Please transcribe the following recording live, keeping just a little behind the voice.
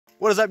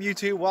What is up,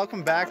 YouTube?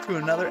 Welcome back to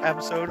another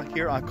episode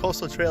here on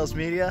Coastal Trails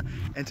Media.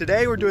 And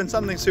today we're doing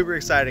something super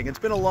exciting. It's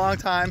been a long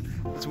time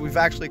since we've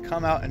actually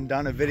come out and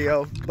done a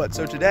video. But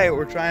so today what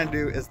we're trying to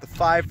do is the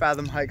 5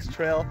 Fathom Hikes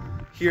Trail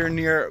here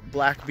near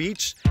Black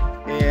Beach.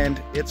 And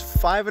it's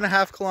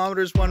 5.5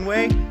 kilometers one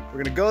way.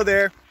 We're gonna go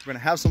there, we're gonna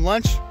have some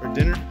lunch or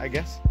dinner, I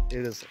guess.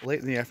 It is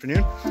late in the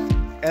afternoon.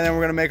 And then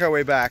we're gonna make our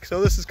way back.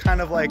 So this is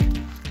kind of like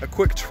a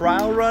quick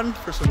trial run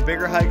for some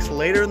bigger hikes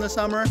later in the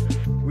summer.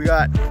 We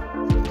got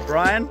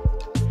Brian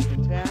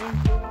and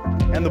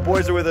Tammy, and the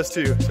boys are with us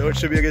too, so it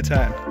should be a good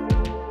time.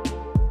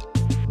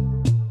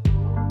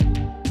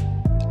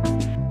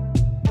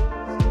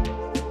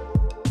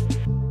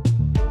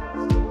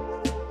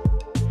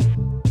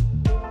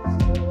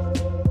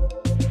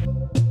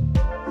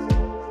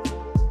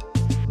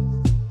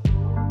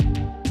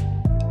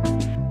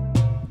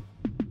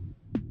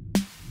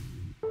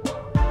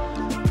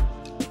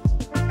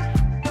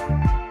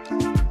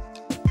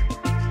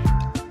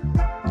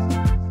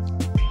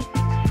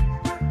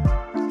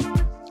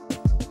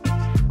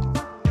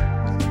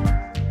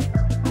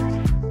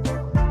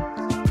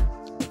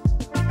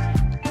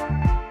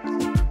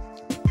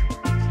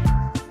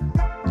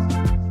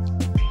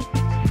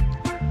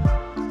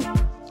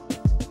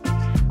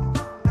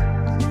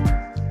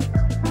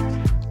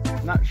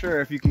 Not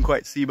sure if you can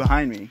quite see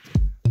behind me,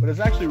 but it's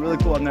actually really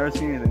cool. I've never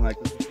seen anything like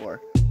this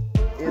before.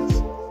 It's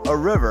a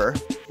river,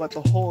 but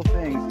the whole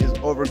thing is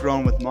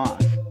overgrown with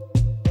moss.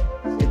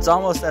 It's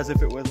almost as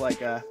if it was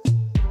like a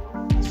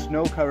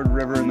snow-covered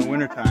river in the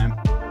wintertime,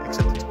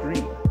 except it's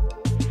green.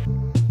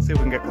 Let's see if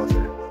we can get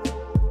closer.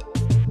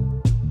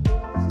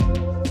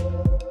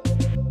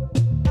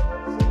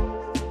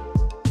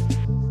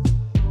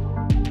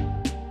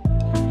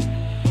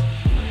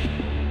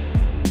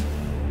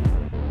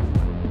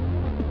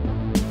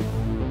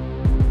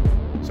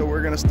 So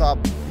we're gonna stop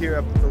here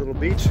up at the little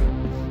beach,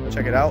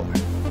 check it out,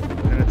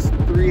 and it's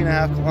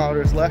 3.5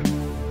 kilometers left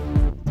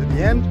to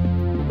the end,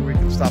 where we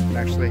can stop and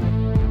actually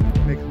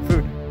make some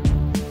food.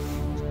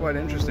 It's quite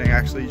interesting,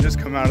 actually. You just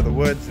come out of the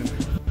woods and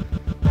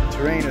the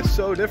terrain is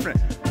so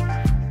different.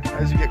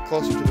 As you get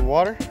closer to the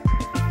water,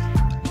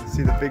 you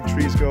see the big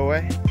trees go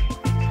away,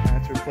 and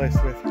it's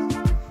replaced with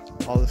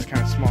all this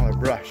kind of smaller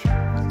brush.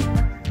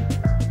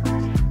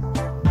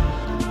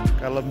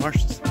 Gotta love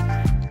marshes.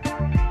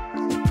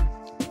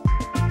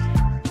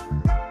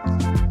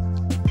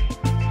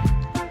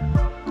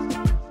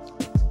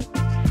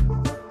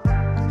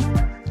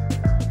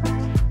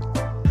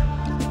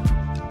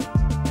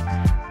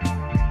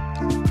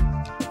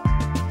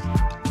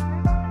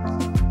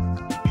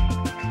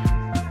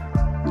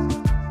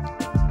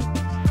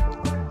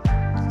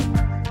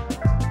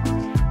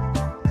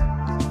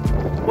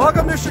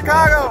 Welcome to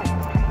Chicago!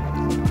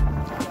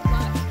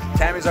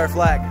 Tammy's our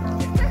flag.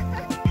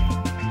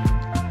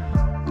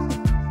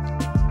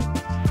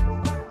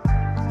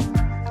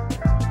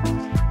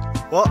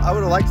 Well, I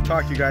would have liked to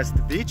talk to you guys at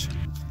the beach,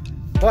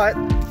 but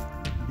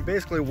you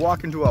basically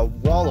walk into a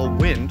wall of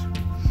wind,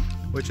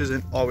 which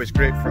isn't always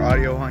great for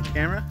audio on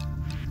camera.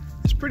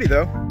 It's pretty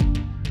though.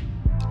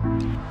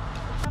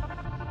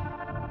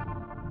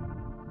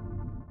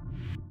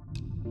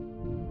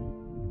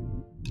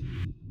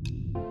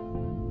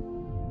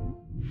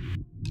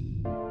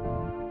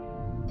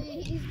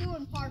 He's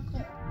doing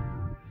parkour.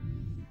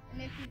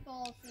 And if he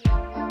falls, he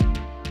what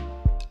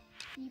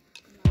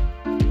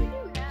do you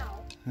do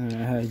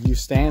now? You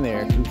stand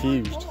there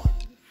confused.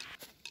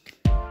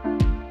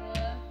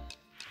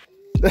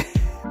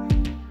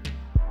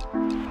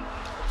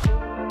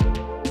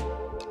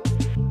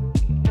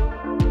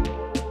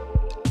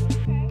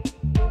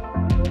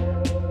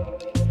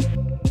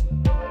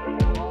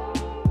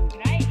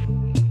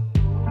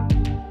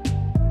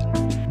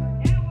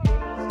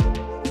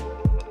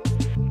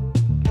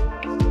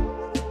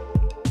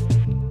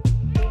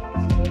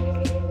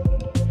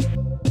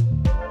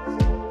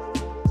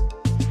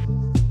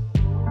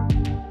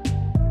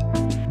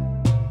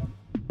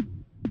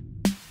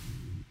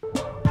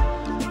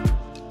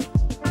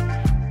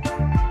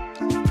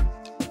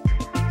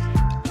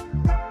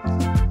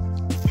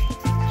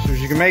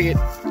 You can make it.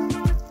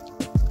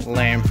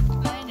 Lame.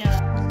 I know.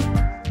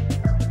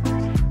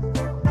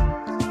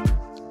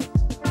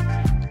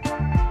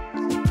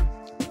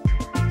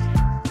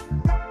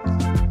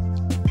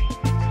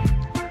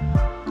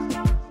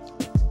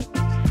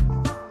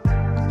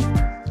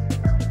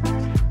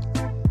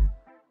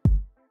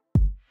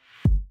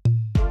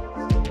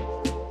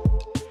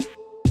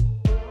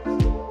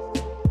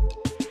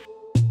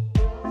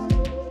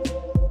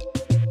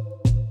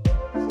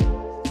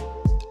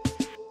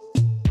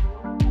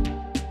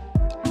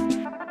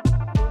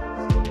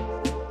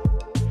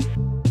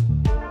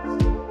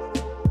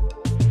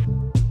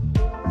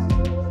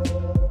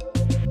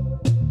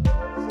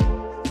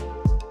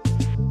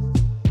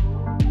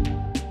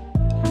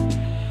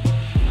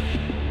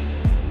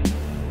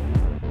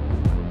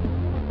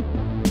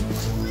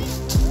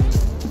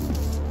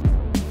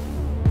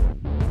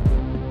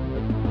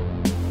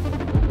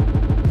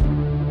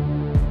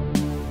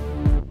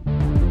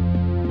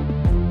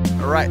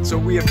 Alright, so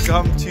we have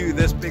come to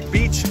this big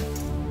beach.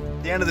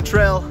 the end of the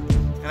trail,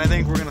 and I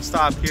think we're gonna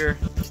stop here,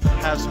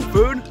 have some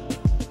food,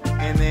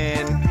 and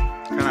then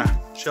kind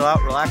of chill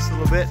out, relax a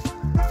little bit,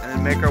 and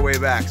then make our way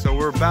back. So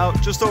we're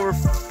about just over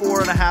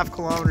 4.5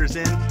 kilometers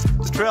in.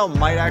 The trail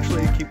might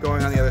actually keep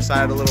going on the other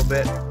side a little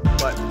bit,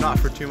 but not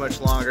for too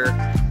much longer.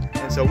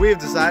 And so we have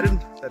decided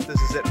that this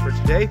is it for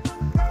today,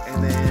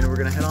 and then we're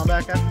gonna head on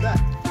back after that.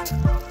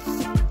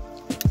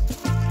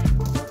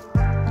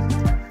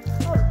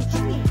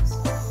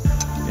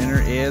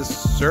 Dinner is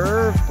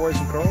served, boys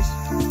and girls.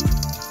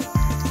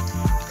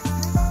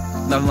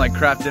 Nothing like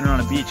craft dinner on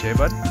a beach, eh,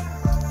 bud?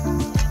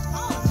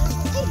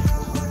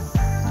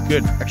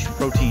 Good, extra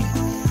protein.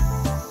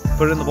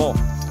 Put it in the bowl.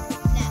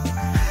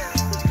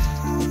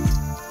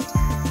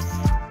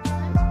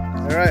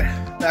 All right,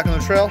 back on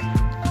the trail.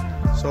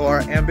 So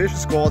our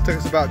ambitious goal, it took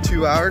us about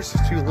 2 hours,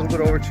 a little bit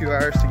over 2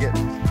 hours to get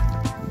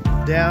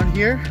down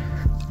here.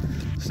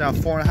 It's now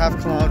 4.5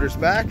 kilometers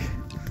back.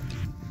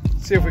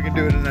 Let's see if we can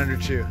do it in under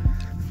 2.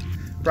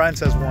 Brian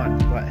says 1,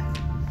 but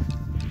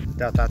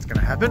doubt that's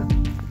gonna happen.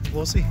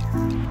 We'll see.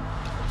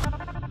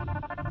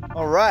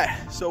 All right,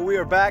 so we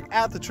are back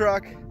at the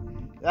truck.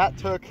 That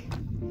took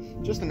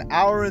just 1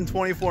 hour and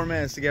 24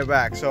 minutes to get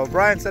back. So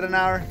Brian said 1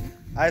 hour,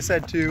 I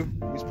said 2.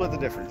 We split the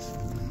difference.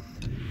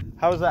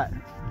 How was that?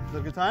 Was it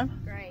a good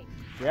time? Great.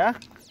 Yeah?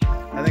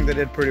 I think they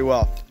did pretty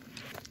well.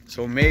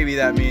 So maybe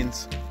that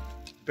means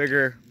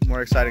bigger,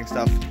 more exciting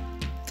stuff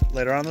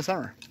later on in the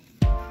summer.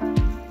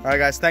 All right,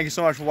 guys, thank you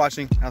so much for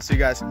watching. I'll see you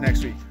guys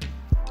next week.